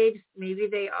retirement age. Maybe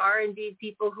they are indeed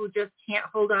people who just can't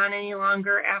hold on any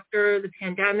longer after the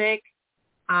pandemic.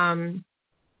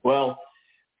 Well,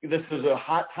 this is a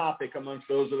hot topic amongst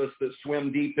those of us that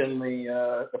swim deep in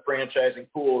the franchising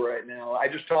pool right now. I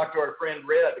just talked to our friend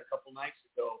Red a couple nights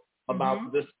ago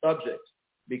about this subject,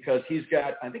 because he's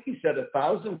got, I think he said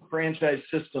 1,000 franchise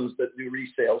systems that do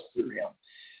resales through him.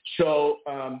 So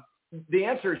the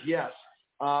answer is yes.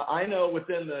 I know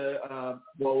within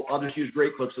I'll just use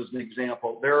Great Clips as an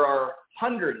example. There are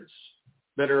hundreds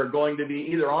that are going to be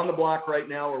either on the block right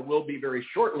now or will be very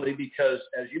shortly, because,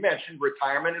 as you mentioned,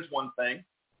 retirement is one thing.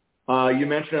 You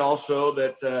mentioned also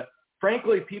that,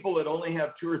 frankly, people that only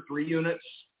have 2 or 3 units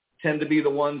tend to be the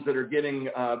ones that are getting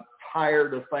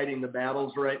tired of fighting the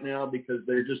battles right now, because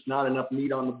there's just not enough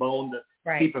meat on the bone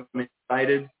to keep them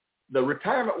excited. The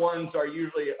retirement ones are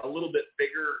usually a little bit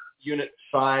bigger unit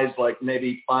size, like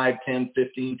maybe 5, 10,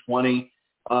 15, 20.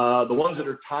 The ones that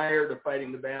are tired of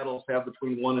fighting the battles have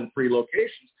between 1 and 3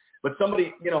 locations. But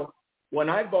somebody, when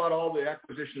I bought all the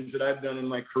acquisitions that I've done in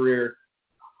my career,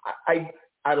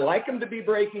 I like them to be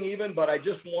breaking even, but I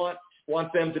just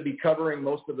want them to be covering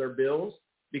most of their bills,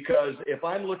 because if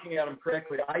I'm looking at them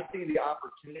correctly, I see the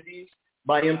opportunities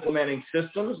by implementing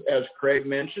systems. As Craig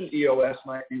mentioned, EOS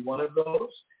might be one of those.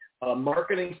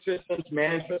 Marketing systems,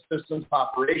 management systems,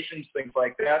 operations, things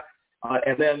like that,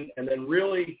 and then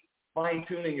really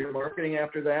fine-tuning your marketing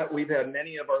after that. We've had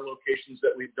many of our locations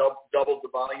that we've doubled the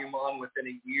volume on within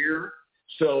a year.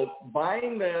 So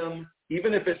buying them,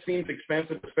 even if it seems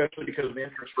expensive, especially because of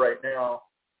interest right now,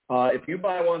 if you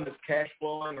buy one that's cash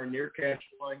flowing or near cash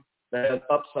flowing, that has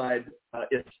upside,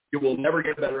 you will never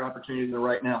get a better opportunity than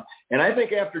right now. And I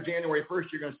think after January 1st,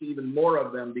 you're going to see even more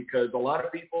of them, because a lot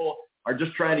of people are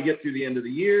just trying to get through the end of the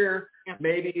year. Yeah.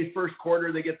 Maybe first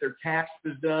quarter they get their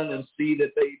taxes done and see that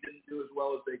they didn't do as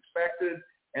well as they expected,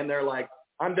 and they're like,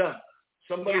 I'm done.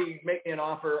 Somebody make me an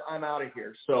offer. I'm out of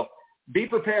here. So be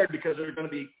prepared, because there's going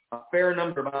to be a fair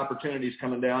number of opportunities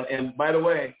coming down. And by the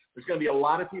way, there's going to be a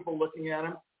lot of people looking at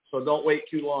them. So don't wait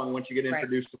too long once you get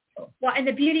introduced to them. Well, and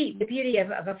the beauty of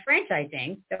a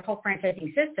franchising, the whole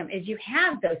franchising system, is you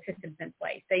have those systems in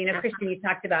place. So, Kristen, you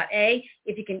talked about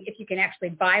if you can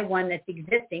actually buy one that's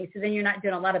existing, so then you're not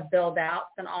doing a lot of build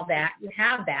outs and all that. You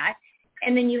have that.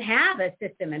 And then you have a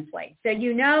system in place. So,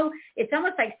 it's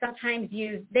almost like sometimes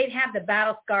they'd have the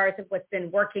battle scars of what's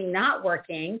been working, not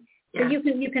working. So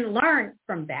you can learn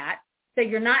from that. So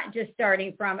you're not just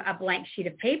starting from a blank sheet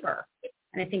of paper.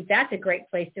 And I think that's a great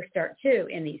place to start, too,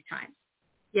 in these times.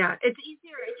 Yeah, it's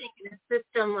easier, I think, in a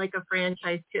system like a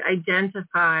franchise to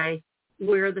identify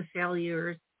where the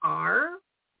failures are,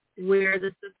 where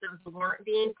the systems weren't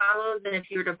being followed, than if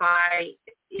you were to buy,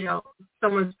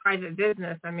 someone's private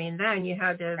business. I mean, then you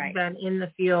had to have been in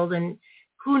the field, and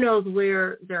who knows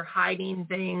where they're hiding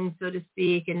things, so to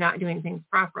speak, and not doing things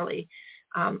properly.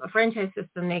 A franchise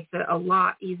system makes it a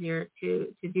lot easier to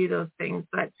do those things.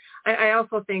 But I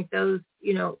also think those,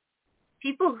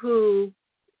 people who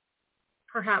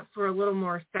perhaps were a little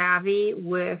more savvy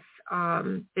with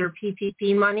their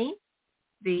PPP money,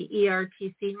 the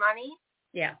ERTC money,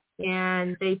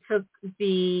 and they took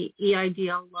the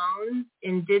EIDL loans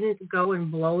and didn't go and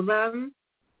blow them,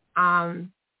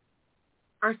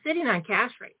 are sitting on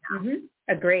cash right now. Mm-hmm.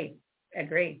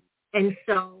 Agree. And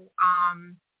so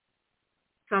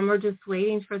some are just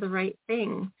waiting for the right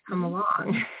thing to come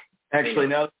along. Actually,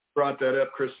 now that you brought that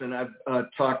up, Kristen, I've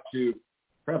talked to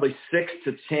probably 6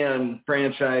 to 10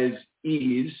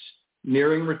 franchisees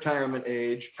nearing retirement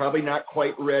age, probably not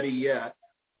quite ready yet,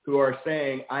 who are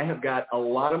saying, I have got a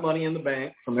lot of money in the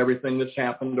bank from everything that's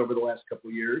happened over the last couple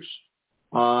of years.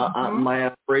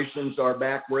 My operations are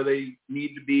back where they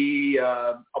need to be,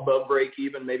 above break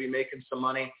even, maybe making some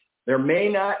money. There may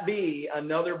not be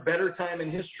another better time in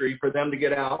history for them to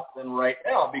get out than right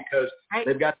now, because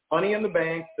they've got money in the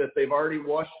bank that they've already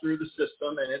washed through the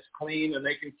system, and it's clean and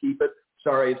they can keep it.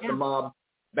 Sorry, it's the mob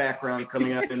background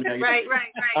coming up in there. Right.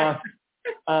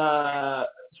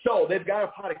 So they've got a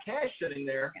pot of cash sitting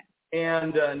there,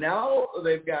 and now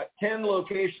they've got 10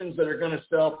 locations that are going to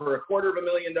sell for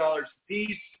 $250,000 a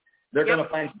piece. They're going to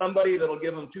find somebody that'll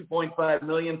give them $2.5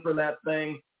 million for that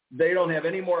thing. They don't have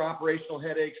any more operational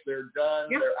headaches. They're done.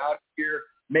 They're out here.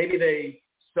 Maybe they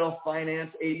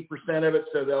self-finance 80% of it,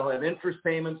 so they'll have interest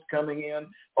payments coming in.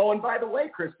 Oh, and by the way,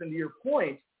 Kristen, to your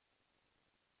point,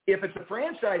 if it's a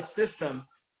franchise system,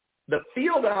 the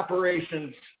field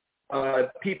operations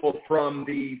people from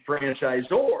the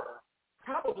franchisor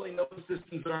probably know the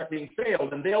systems aren't being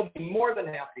failed, and they'll be more than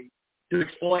happy to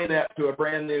explain that to a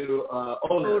brand new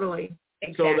owner. Totally.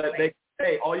 So that they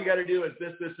say, all you got to do is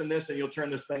this, this, and this, and you'll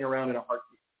turn this thing around in a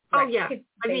heartbeat. Oh, yeah.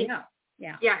 I mean,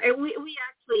 yeah. And we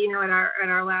actually, at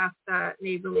our last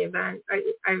neighborly event,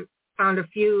 I found a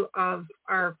few of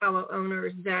our fellow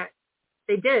owners that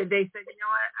they did. They said, you know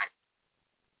what,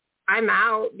 I'm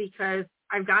out because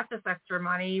I've got this extra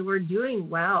money. We're doing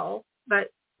well,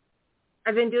 but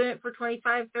I've been doing it for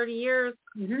 25, 30 years.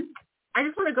 Mm-hmm. I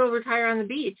just want to go retire on the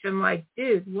beach. I'm like,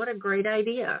 dude, what a great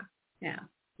idea.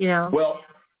 Yeah. Well,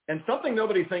 and something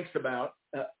nobody thinks about,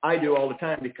 I do all the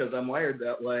time because I'm wired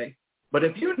that way. But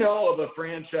if you know of a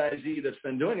franchisee that's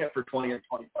been doing it for 20 or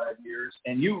 25 years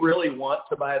and you really want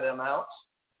to buy them out,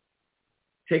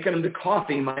 taking them to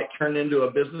coffee might turn into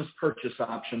a business purchase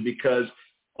option, because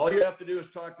all you have to do is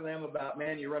talk to them about,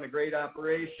 man, you run a great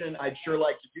operation. I'd sure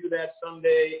like to do that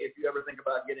someday. If you ever think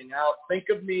about getting out, think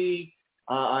of me.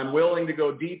 I'm willing to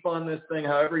go deep on this thing,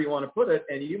 however you want to put it.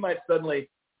 And you might suddenly,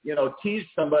 tease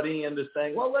somebody into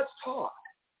saying, well, let's talk.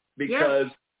 Because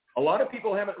a lot of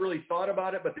people haven't really thought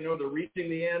about it, but they know they're reaching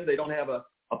the end. They don't have a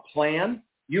plan.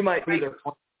 You might be their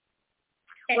plan.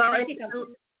 Well, I think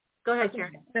go ahead,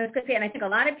 Karen. So I was going to say, and I think a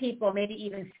lot of people, maybe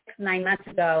even 6-9 months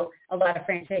ago, a lot of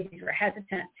franchisees were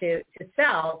hesitant to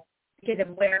sell because of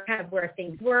where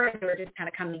things were. They were just kind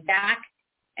of coming back.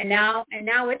 And now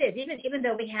it is. Even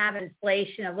though we have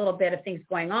inflation, a little bit of things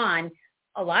going on,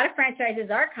 a lot of franchises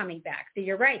are coming back. So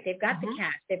you're right. They've got the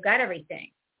cash. They've got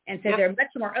everything. And so they're much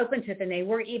more open to it than they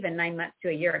were even 9 months to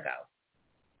a year ago.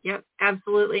 Yep,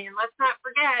 absolutely. And let's not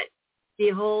forget the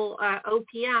whole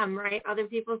OPM, right? Other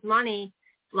people's money.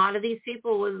 A lot of these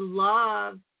people would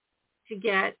love to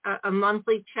get a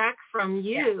monthly check from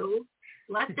you.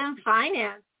 Let them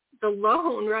finance the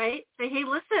loan, right? Say, hey,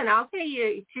 listen, I'll pay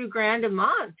you $2,000 a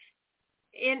month.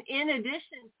 In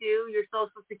addition to your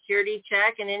Social Security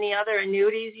check and any other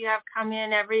annuities you have come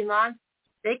in every month,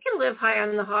 they can live high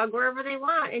on the hog wherever they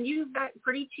want, and you've got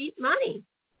pretty cheap money.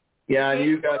 Yeah, and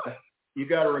you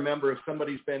got to remember, if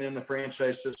somebody's been in the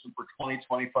franchise system for 20,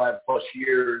 25 plus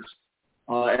years,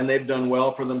 and they've done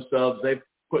well for themselves, they've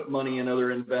put money in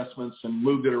other investments and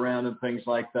moved it around and things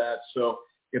like that. So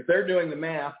if they're doing the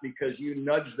math because you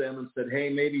nudged them and said, hey,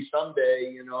 maybe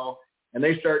someday, and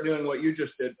they start doing what you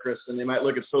just did, Kristen, they might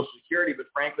look at Social Security, but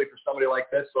frankly, for somebody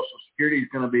like that, Social Security is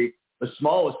going to be the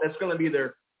smallest. That's going to be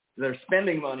their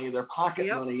spending money, their pocket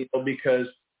money, because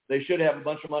they should have a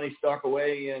bunch of money stuck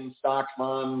away in stocks,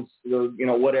 bonds,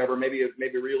 whatever, maybe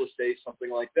real estate, something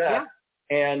like that.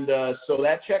 Yeah. And so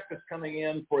that check that's coming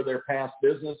in for their past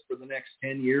business for the next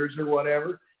 10 years or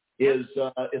whatever is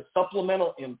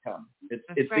supplemental income.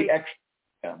 It's right. The extra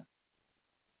income.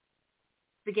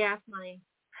 The gas money.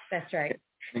 That's right.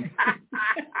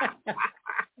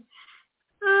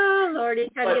 Oh, Lordy.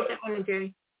 How do you get that one,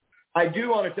 Jerry? I do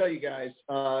want to tell you guys,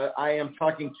 I am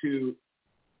talking to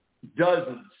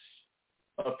dozens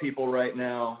of people right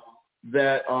now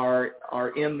that are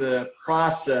in the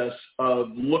process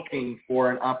of looking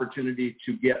for an opportunity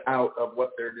to get out of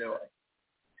what they're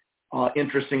doing.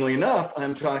 Interestingly enough,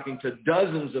 I'm talking to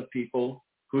dozens of people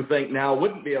who think now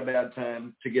wouldn't be a bad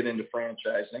time to get into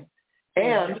franchising.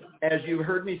 And as you've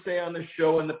heard me say on this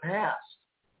show in the past,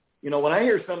 when I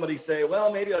hear somebody say,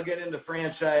 well, maybe I'll get into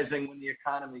franchising when the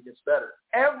economy gets better.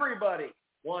 Everybody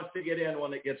wants to get in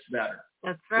when it gets better.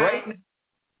 That's right. Right?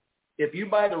 If you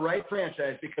buy the right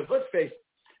franchise, because let's face it,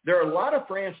 there are a lot of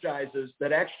franchises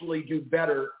that actually do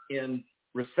better in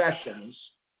recessions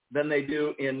than they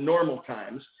do in normal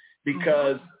times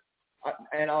because,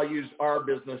 and I'll use our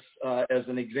business as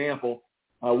an example,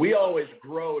 we always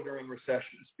grow during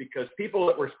recessions because people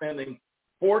that were spending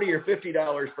 $40 or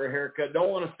 $50 for a haircut don't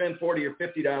want to spend $40 or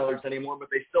 $50 anymore, but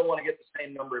they still want to get the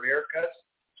same number of haircuts.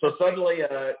 So suddenly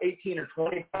a $18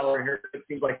 or $20 haircut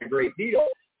seems like a great deal.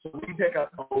 So we pick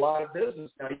up a lot of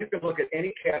business. Now you can look at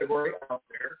any category out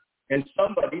there and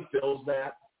somebody fills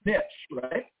that niche,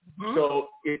 right? Mm-hmm. So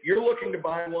if you're looking to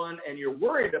buy one and you're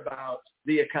worried about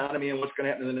the economy and what's going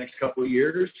to happen in the next couple of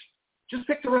years, just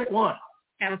pick the right one.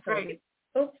 Absolutely.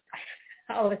 Oops.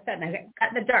 All of a sudden I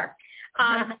got in the dark.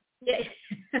 I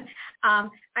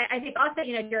think also,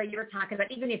 Jerry, you were talking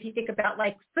about, even if you think about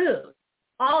like food,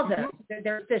 all those,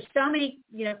 there's so many,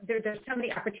 there's so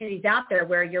many opportunities out there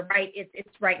where you're right. It's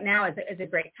right now is a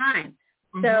great time.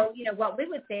 Mm-hmm. So, what we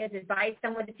would say is advise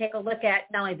someone to take a look at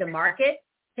not only the market,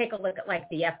 take a look at like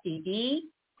the FDD,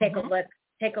 take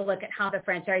a look at how the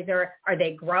franchisor, are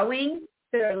they growing?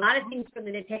 So there are a lot of things for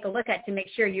them to take a look at to make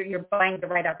sure you're buying the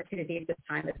right opportunity at this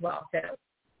time as well. So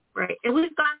Right. And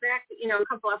we've gone back, a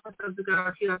couple episodes ago, or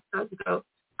a few episodes ago,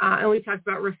 and we talked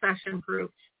about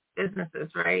recession-proof businesses,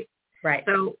 right? Right.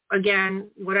 So again,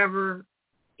 whatever,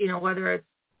 whether it's,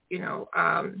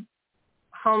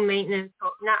 home maintenance,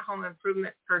 not home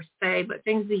improvement per se, but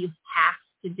things that you have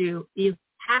to do. You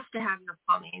have to have your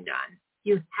plumbing done.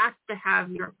 You have to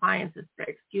have your appliances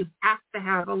fixed. You have to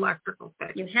have electrical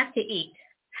fixed. You have to eat.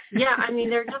 Yeah, I mean,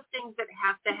 they're just things that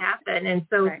have to happen. And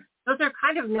so those are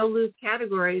kind of no-lose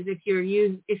categories. If you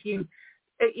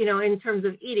in terms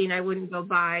of eating, I wouldn't go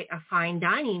buy a fine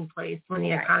dining place when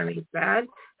the economy is bad.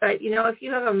 But, if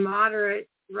you have a moderate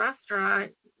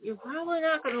restaurant, you're probably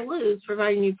not going to lose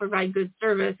providing you provide good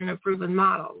service and a proven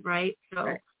model, right?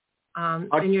 So,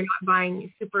 and you're not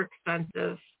buying super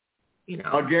expensive,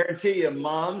 I'll guarantee you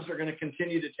moms are going to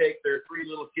continue to take their 3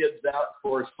 little kids out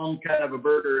for some kind of a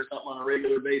burger or something on a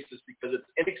regular basis because it's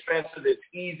inexpensive, it's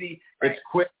easy, it's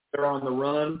quick, they're on the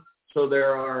run. So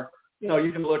there are,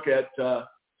 you can look at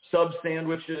sub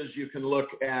sandwiches, you can look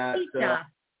at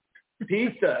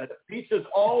pizza. Pizza's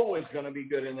always going to be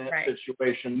good in that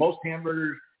situation. Most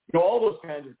hamburgers, all those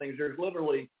kinds of things. There's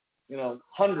literally,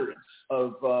 hundreds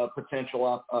of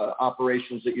potential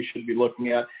operations that you should be looking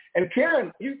at. And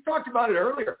Karen, you talked about it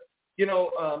earlier. There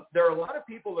are a lot of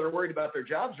people that are worried about their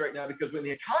jobs right now because when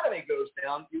the economy goes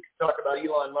down, you can talk about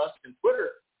Elon Musk and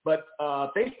Twitter, but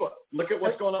Facebook, look at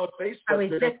what's going on with Facebook. I was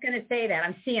just going to say that.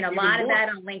 I'm seeing a lot of that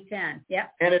on LinkedIn.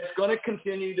 Yep. And it's going to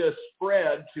continue to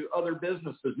spread to other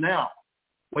businesses. Now,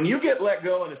 when you get let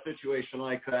go in a situation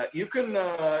like that, you can,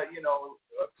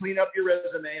 clean up your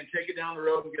resume and take it down the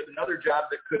road and get another job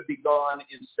that could be gone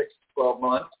in 6 to 12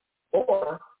 months.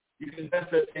 Or you can invest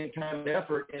that same time and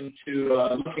effort into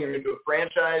looking into a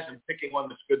franchise and picking one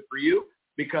that's good for you,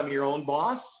 become your own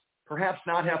boss, perhaps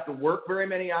not have to work very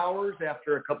many hours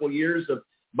after a couple of years of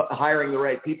hiring the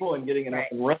right people and getting it up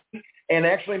and running, and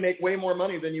actually make way more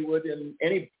money than you would in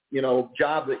any,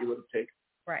 job that you would have taken.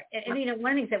 Right. And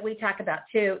one of the things that we talk about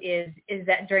too is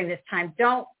that during this time,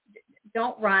 don't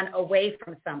run away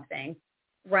from something,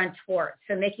 run towards.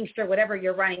 So making sure whatever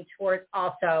you're running towards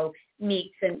also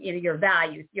meets and your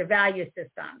values, your value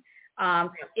system.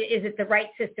 Is it the right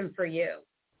system for you?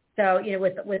 So,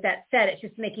 with that said, it's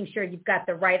just making sure you've got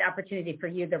the right opportunity for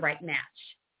you, the right match.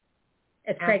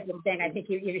 As Craig was saying, I think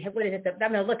you what is it?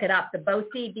 I'm going to look it up. The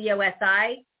BOSI,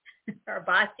 B-O-S-I, or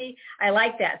BOSI. I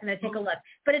like that. So I'm going to take a look.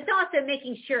 But it's also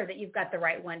making sure that you've got the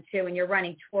right one too, and you're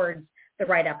running towards the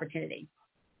right opportunity.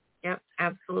 Yep,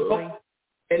 absolutely. Oh,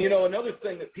 and another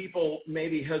thing that people may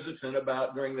be hesitant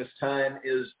about during this time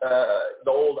is the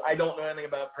old, I don't know anything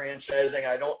about franchising.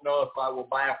 I don't know if I will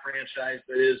buy a franchise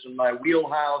that is in my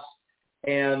wheelhouse.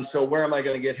 And so where am I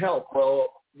going to get help?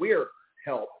 Well, we're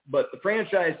help. But the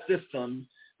franchise system,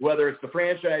 whether it's the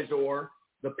franchisor,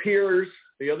 the peers,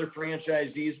 the other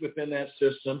franchisees within that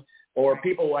system, or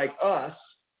people like us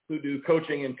who do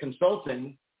coaching and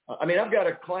consulting. I've got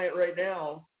a client right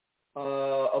now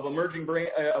of an emerging brand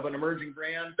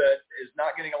that is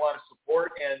not getting a lot of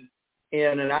support, and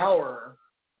in an hour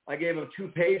I gave them 2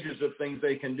 pages of things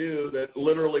they can do that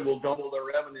literally will double their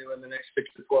revenue in the next 6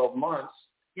 to 12 months.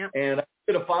 Yep. And I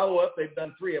did a follow-up. They've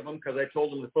done 3 of them because I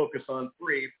told them to focus on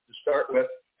 3 to start with,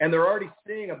 and they're already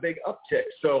seeing a big uptick.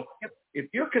 So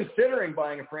if you're considering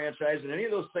buying a franchise and any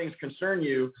of those things concern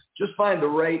you, just find the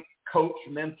right coach,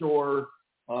 mentor,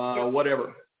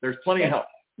 whatever. There's plenty of help.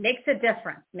 Makes a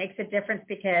difference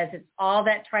because it's all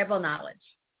that tribal knowledge.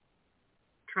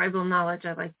 Tribal knowledge,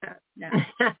 I like that. Yeah.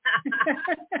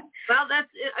 Well, that's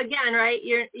again, right?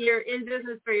 You're in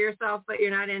business for yourself, but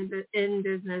you're not in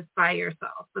business by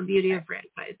yourself. The beauty of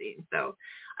franchising. So,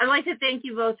 I'd like to thank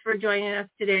you both for joining us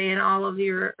today and all of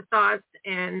your thoughts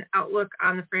and outlook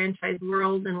on the franchise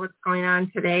world and what's going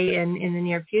on today and in the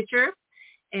near future.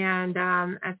 And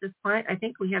at this point, I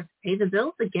think we have to pay the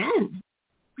bills again.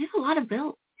 We have a lot of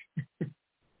bills.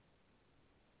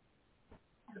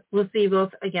 We'll see you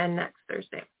both again next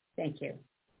Thursday. Thank you.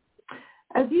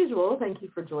 As usual, thank you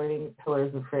for joining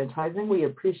Pillars of Franchising. We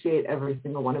appreciate every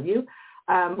single one of you.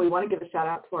 We want to give a shout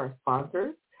out to our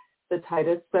sponsors, the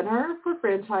Titus Center for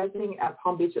Franchising at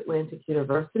Palm Beach Atlantic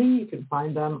University. You can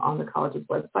find them on the college's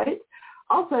website.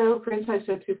 Also, Franchise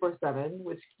Show 247,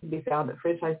 which can be found at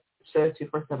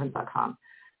franchiseshow247.com.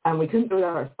 And we couldn't do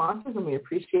without our sponsors, and we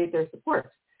appreciate their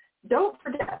support. Don't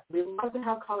forget, we love to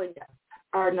have calling guests.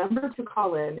 Our number to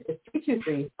call in is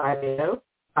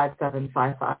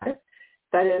 323-580-5755.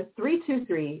 That is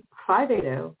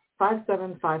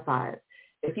 323-580-5755.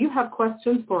 If you have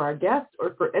questions for our guests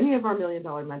or for any of our $1 Million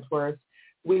Mentors,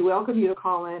 we welcome you to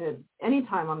call in at any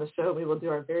time on the show. We will do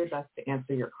our very best to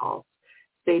answer your calls.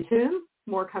 Stay tuned.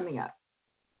 More coming up.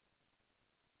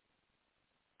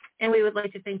 And we would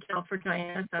like to thank you all for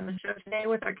joining us on the show today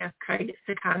with our guest, Craig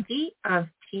Ciconti of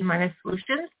T-Minus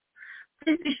Solutions.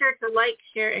 Please be sure to like,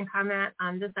 share, and comment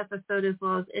on this episode as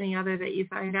well as any other that you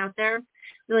find out there.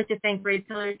 We'd like to thank Ray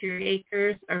Tiller, Jerry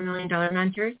Akers, our $1 Million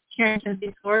mentors, Karen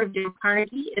Chincy Ford of Dale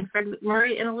Carnegie, and Fred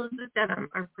McMurray and Elizabeth Denham,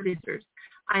 our producers.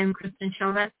 I am Kristen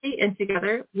Shelmetsky, and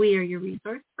together we are your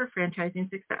resource for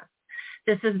franchising success.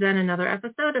 This has been another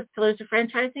episode of Pillars of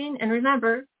Franchising, and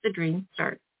remember, the dream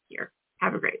starts here.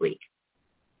 Have a great week.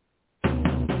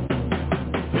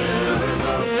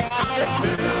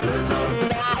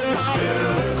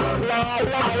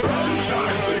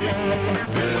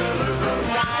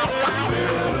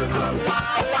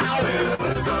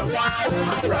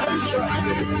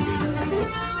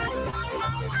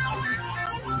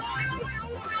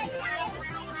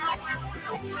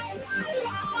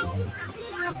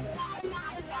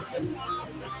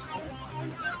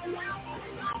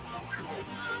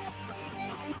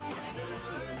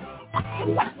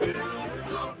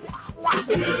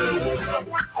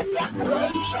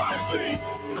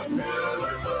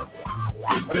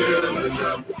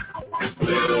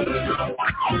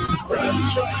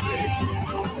 Franchising.